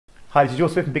Hi, this is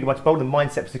George Swift from Bigger Much Bolder,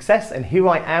 Mindset for Success, and here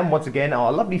I am once again at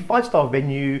our lovely 5-star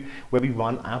venue where we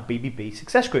run our BBB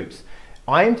success groups.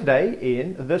 I am today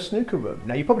in the snooker room.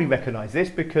 Now you probably recognise this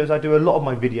because I do a lot of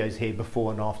my videos here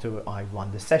before and after I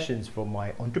run the sessions for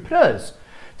my entrepreneurs.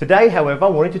 Today, however, I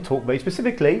wanted to talk very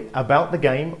specifically about the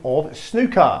game of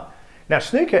snooker. Now,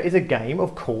 snooker is a game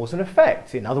of cause and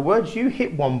effect. In other words, you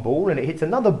hit one ball and it hits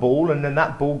another ball and then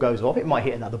that ball goes off. It might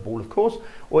hit another ball, of course,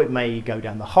 or it may go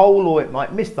down the hole, or it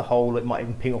might miss the hole, or it might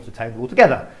even ping off the table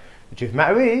altogether. The truth of the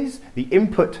matter is, the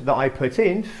input that I put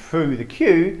in through the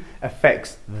cue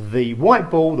affects the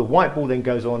white ball then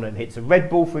goes on and hits a red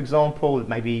ball, for example.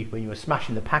 Maybe when you were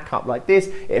smashing the pack up like this,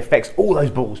 it affects all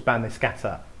those balls, bam, they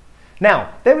scatter.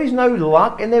 Now, there is no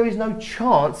luck and there is no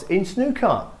chance in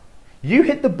snooker. You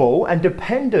hit the ball, and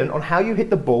dependent on how you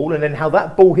hit the ball and then how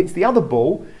that ball hits the other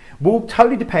ball will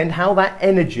totally depend how that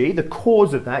energy, the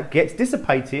cause of that, gets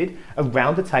dissipated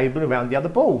around the table, around the other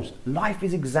balls. Life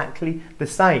is exactly the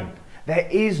same. There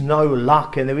is no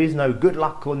luck and there is no good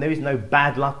luck and there is no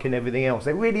bad luck and everything else.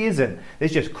 There really isn't.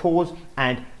 There's just cause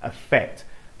and effect.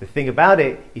 The thing about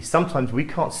it is sometimes we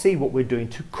can't see what we're doing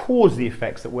to cause the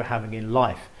effects that we're having in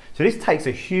life. So this takes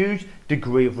a huge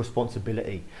degree of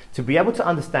responsibility to be able to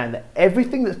understand that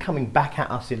everything that's coming back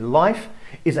at us in life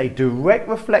is a direct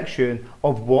reflection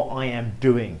of what I am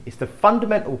doing. It's the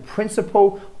fundamental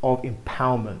principle of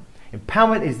empowerment.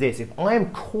 Empowerment is this: if I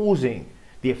am causing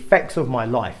the effects of my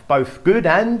life, both good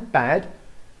and bad,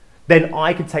 then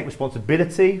I can take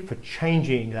responsibility for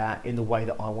changing that in the way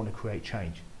that I want to create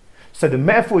change. So the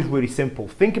metaphor is really simple.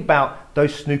 Think about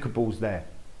those snooker balls there.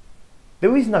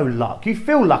 There is no luck. You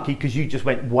feel lucky because you just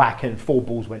went whack and 4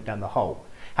 balls went down the hole.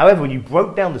 However, when you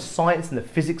broke down the science and the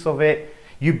physics of it,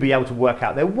 you'd be able to work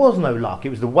out there was no luck. It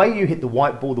was the way you hit the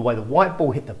white ball, the way the white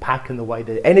ball hit the pack, and the way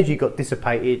the energy got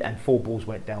dissipated and 4 balls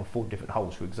went down 4 different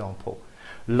holes, for example.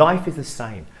 Life is the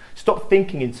same. Stop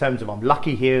thinking in terms of I'm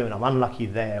lucky here and I'm unlucky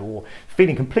there, or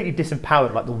feeling completely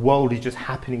disempowered like the world is just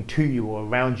happening to you or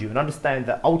around you, and understand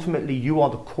that ultimately you are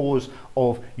the cause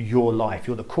of your life.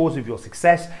 You're the cause of your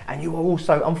success, and you are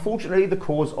also, unfortunately, the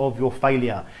cause of your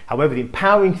failure. However, the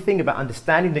empowering thing about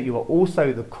understanding that you are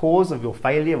also the cause of your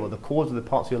failure or the cause of the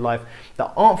parts of your life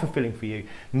that aren't fulfilling for you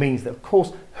means that, of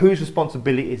course, whose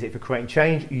responsibility is it for creating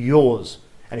change? Yours.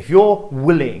 And if you're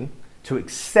willing to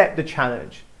accept the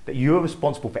challenge that you are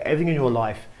responsible for everything in your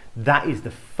life, that is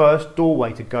the first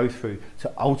doorway to go through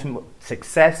to ultimate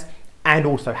success and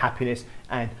also happiness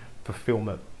and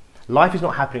fulfillment. Life is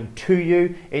not happening to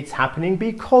you, it's happening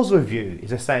because of you,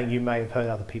 is a saying you may have heard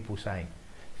other people saying.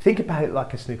 Think about it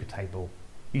like a snooker table.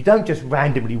 You don't just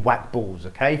randomly whack balls,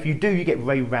 okay? If you do, you get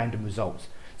very random results.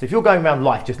 So if you're going around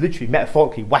life just literally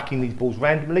metaphorically whacking these balls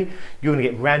randomly, you're going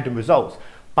to get random results.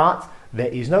 But there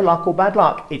is no luck or bad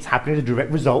luck. It's happening as a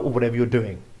direct result of whatever you're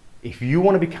doing. If you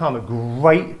want to become a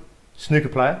great snooker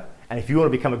player, and if you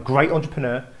want to become a great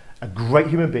entrepreneur, a great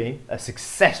human being, a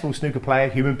successful snooker player,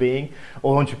 human being,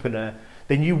 or entrepreneur,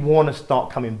 then you want to start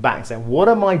coming back and saying, what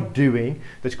am I doing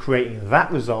that's creating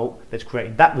that result, that's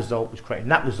creating that result, that's creating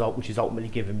that result, which is ultimately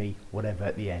giving me whatever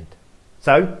at the end.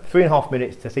 So 3.5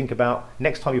 minutes to think about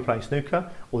next time you're playing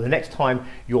snooker, or the next time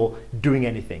you're doing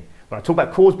anything. When I talk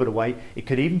about cause, by the way, it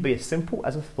could even be as simple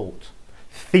as a thought.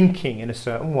 Thinking in a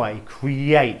certain way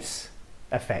creates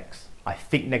effects. I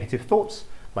think negative thoughts,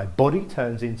 my body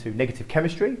turns into negative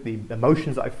chemistry, the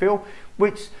emotions that I feel,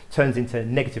 which turns into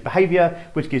negative behavior,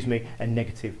 which gives me a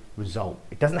negative result.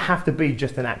 It doesn't have to be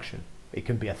just an action. It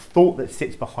can be a thought that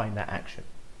sits behind that action.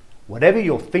 Whatever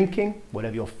you're thinking,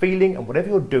 whatever you're feeling, and whatever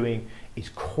you're doing is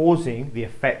causing the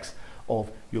effects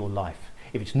of your life.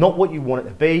 If it's not what you want it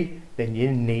to be, then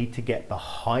you need to get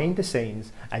behind the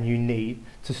scenes and you need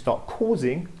to start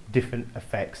causing different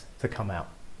effects to come out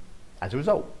as a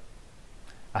result.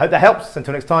 I hope that helps.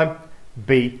 Until next time,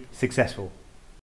 be successful.